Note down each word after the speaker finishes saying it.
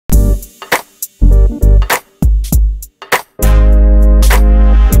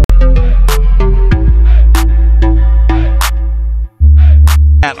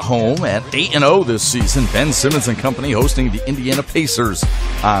home at 8-0 this season. Ben Simmons and company hosting the Indiana Pacers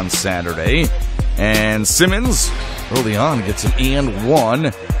on Saturday. And Simmons, early on, gets an and one.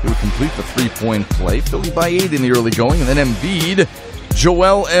 He would complete the three-point play. Philly by 8 in the early going. And then Embiid,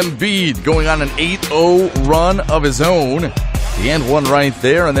 Joel Embiid, going on an 8-0 run of his own. The and one right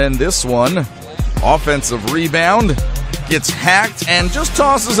there. And then this one, offensive rebound, gets hacked and just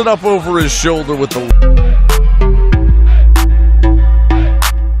tosses it up over his shoulder with the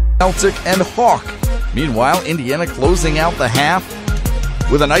Celtic and Hawk. Meanwhile, Indiana closing out the half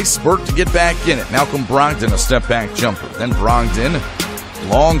with a nice spurt to get back in it. Malcolm Brogdon, a step-back jumper. Then Brogdon,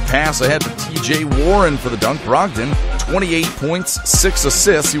 long pass ahead to T.J. Warren for the dunk. Brogdon, 28 points, 6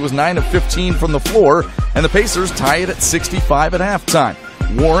 assists. He was 9 of 15 from the floor, and the Pacers tie it at 65 at halftime.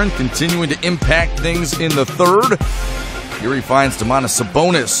 Warren continuing to impact things in the third. Here he finds Domantas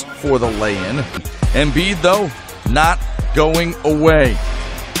Sabonis for the lay-in. Embiid, though, not going away.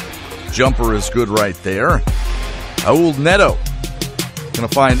 Jumper is good right there. Raul Neto going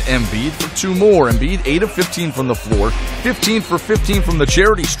to find Embiid for two more. Embiid, 8 of 15 from the floor, 15 for 15 from the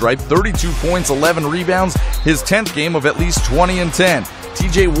charity stripe, 32 points, 11 rebounds, his 10th game of at least 20 and 10.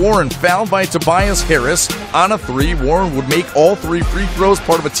 T.J. Warren fouled by Tobias Harris on a three. Warren would make all 3 free throws,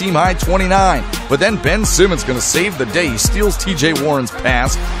 part of a team-high 29. But then Ben Simmons going to save the day. He steals T.J. Warren's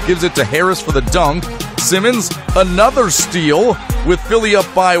pass, gives it to Harris for the dunk. Simmons, another steal with Philly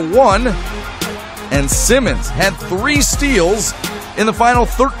up by 1. And Simmons had 3 steals in the final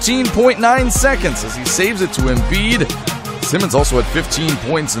 13.9 seconds as he saves it to Embiid. Simmons also had 15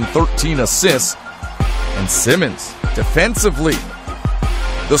 points and 13 assists. And Simmons, defensively,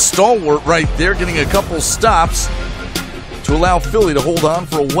 the stalwart right there, getting a couple stops to allow Philly to hold on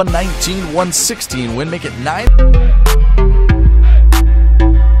for a 119-116 win, make it 9.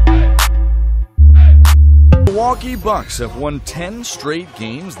 Milwaukee Bucks have won 10 straight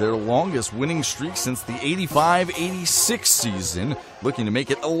games, their longest winning streak since the 85-86 season, looking to make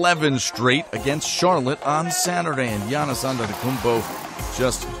it 11 straight against Charlotte on Saturday. And Giannis Antetokounmpo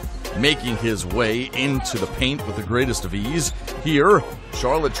just making his way into the paint with the greatest of ease. Here,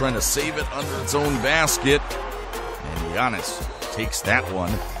 Charlotte trying to save it under its own basket, and Giannis takes that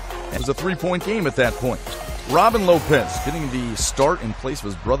one. It was a 3-point game at that point. Robin Lopez getting the start in place of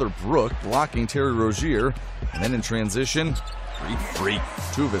his brother Brook, blocking Terry Rozier. And then in transition, Greek Freak,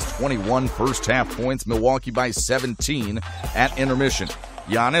 2 of his 21 first-half points. Milwaukee by 17 at intermission.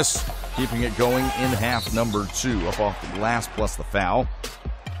 Giannis keeping it going in half number 2, up off the glass plus the foul.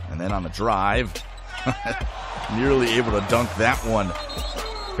 And then on the drive, nearly able to dunk that one,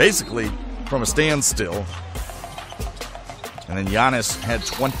 basically from a standstill. And then Giannis had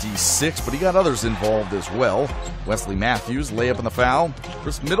 26, but he got others involved as well. Wesley Matthews, layup on the foul.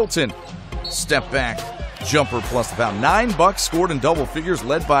 Chris Middleton, step back, jumper plus the foul. 9 Bucks scored in double figures,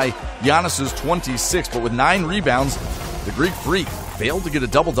 led by Giannis's 26, but with 9 rebounds, the Greek Freak failed to get a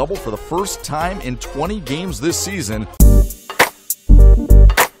double-double for the first time in 20 games this season.